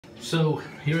So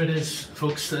here it is,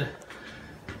 folks, the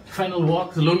final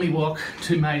walk, the lonely walk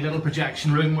to my little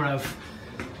projection room where I've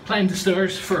climbed the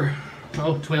stairs for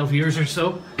 12 years or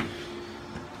so.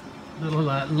 A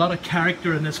lot of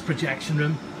character in this projection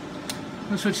room. I'm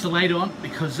going to switch the light on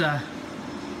because I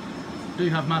do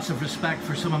have massive respect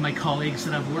for some of my colleagues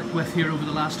that I've worked with here over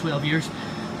the last 12 years,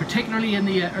 particularly in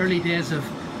the early days of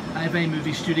IVEAGH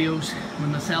movie studios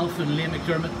when myself and Liam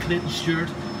McDermott, Clayton Stewart,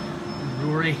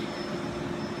 Rory,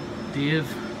 Dave,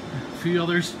 a few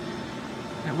others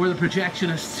were the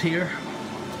projectionists here.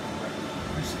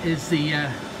 This is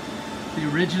the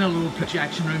original old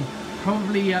projection room.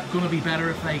 Probably going to be better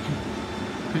if I can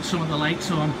put some of the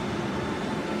lights on.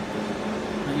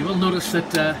 But you will notice that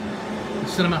the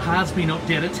cinema has been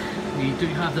updated. We do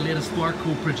have the latest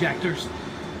barcode projectors,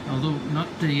 although not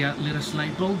the latest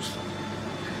light bulbs.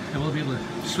 I will be able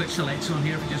to switch the lights on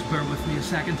here if you just bear with me a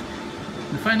second.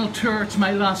 The final tour, it's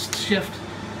my last shift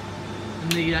in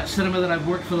the cinema that I've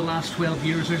worked for the last 12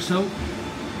 years or so.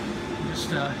 Just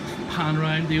pan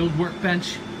around the old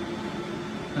workbench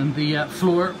and the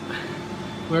floor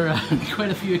where on quite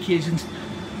a few occasions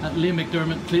Liam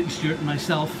McDermott, Clayton Stewart and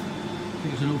myself, I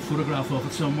think there's an old photograph of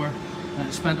it somewhere,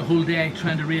 spent a whole day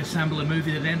trying to reassemble a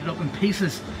movie that ended up in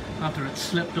pieces after it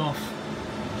slipped off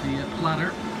the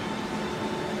platter.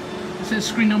 This is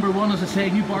screen number 1, as I say,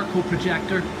 new barcode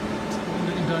projector. I'm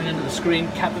looking down into the screen,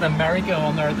 Captain America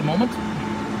on there at the moment.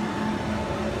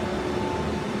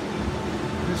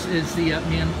 This is the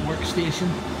main workstation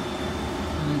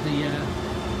and the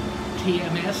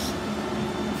TMS,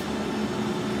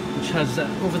 which has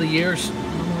over the years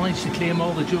managed to claim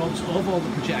all the jobs of all the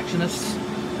projectionists.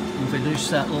 And if I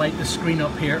do light the screen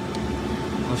up here,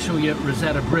 I'll show you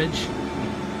Rosetta Bridge,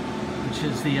 which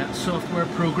is the software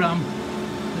program.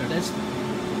 There it is,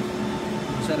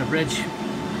 Rosetta Bridge,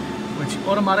 which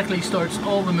automatically starts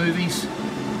all the movies,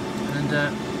 and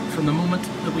from the moment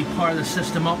that we power the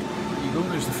system up, there you go,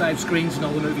 there's the 5 screens and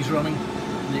all the movies running,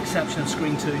 with the exception of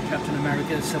screen 2, Captain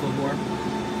America Civil War.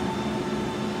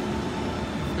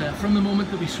 From the moment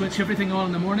that we switch everything on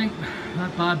in the morning,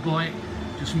 that bad boy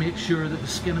just makes sure that the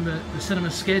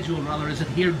cinema schedule rather is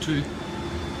adhered to.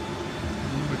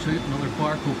 Number 2, another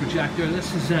barcode projector.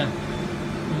 This is the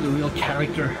real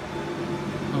character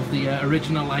of the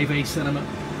original IVEAGH cinema.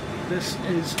 This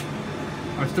is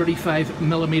our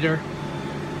 35mm.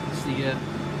 It's the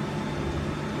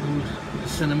old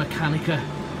Cinemacanica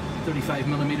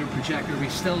 35mm projector. We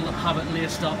still have it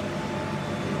laced up.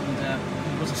 And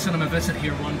there was a cinema visit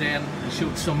here one day and I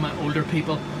showed some older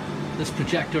people this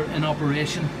projector in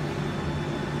operation.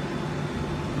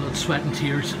 Blood, sweat and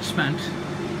tears spent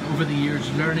over the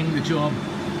years learning the job.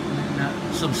 And,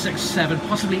 some 6, 7,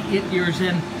 possibly 8 years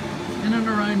in and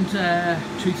around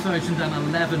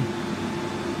 2011, it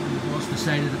was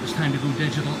decided it was time to go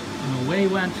digital, and away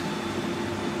went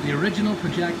the original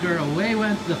projector, away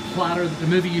went the platter that the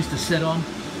movie used to sit on,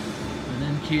 and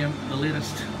then came the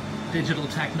latest digital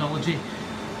technology.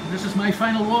 And this is my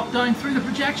final walk down through the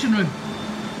projection room.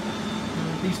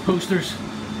 These posters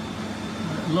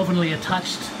lovingly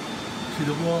attached to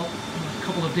the wall. In a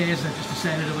couple of days I just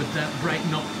decided I would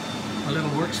brighten up a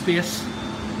little workspace.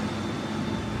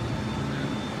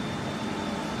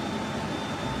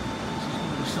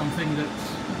 This is something that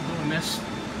I'm going to miss.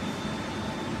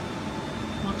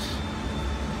 But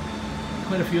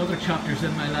quite a few other chapters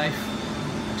in my life.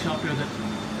 A chapter that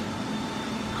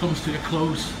comes to a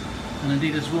close, and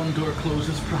indeed as one door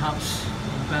closes, perhaps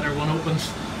a better one opens.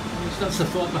 So that's the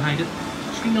thought behind it.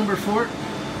 Screen number 4,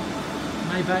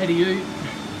 my bye to you.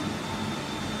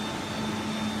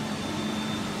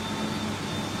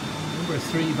 Number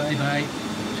 3, bye bye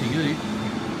to you,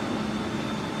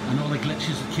 and all the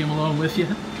glitches that came along with you.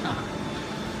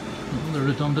 All the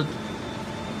redundant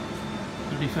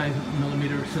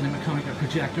 35mm Cinemacanica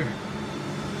projector,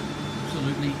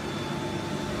 absolutely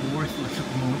worthless at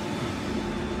the moment.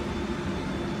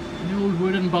 The old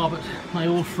wooden bobbit, my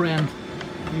old friend,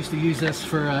 I used to use this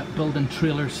for building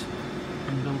trailers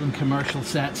and building commercial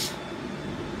sets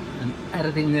and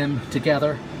editing them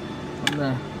together on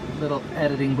the little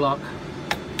editing block.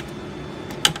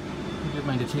 I don't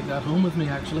mind to take that home with me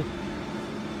actually.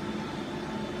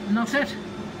 And that's it.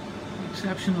 With the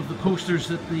exception of the posters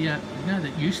that the guy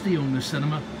that used to own the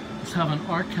cinema was having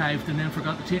archived and then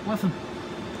forgot to take with him.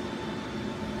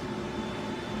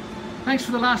 Thanks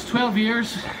for the last 12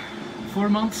 years, 4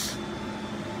 months.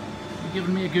 You've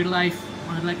given me a good life.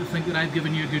 I'd like to think that I've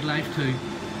given you a good life too.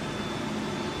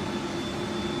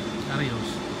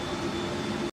 Adios.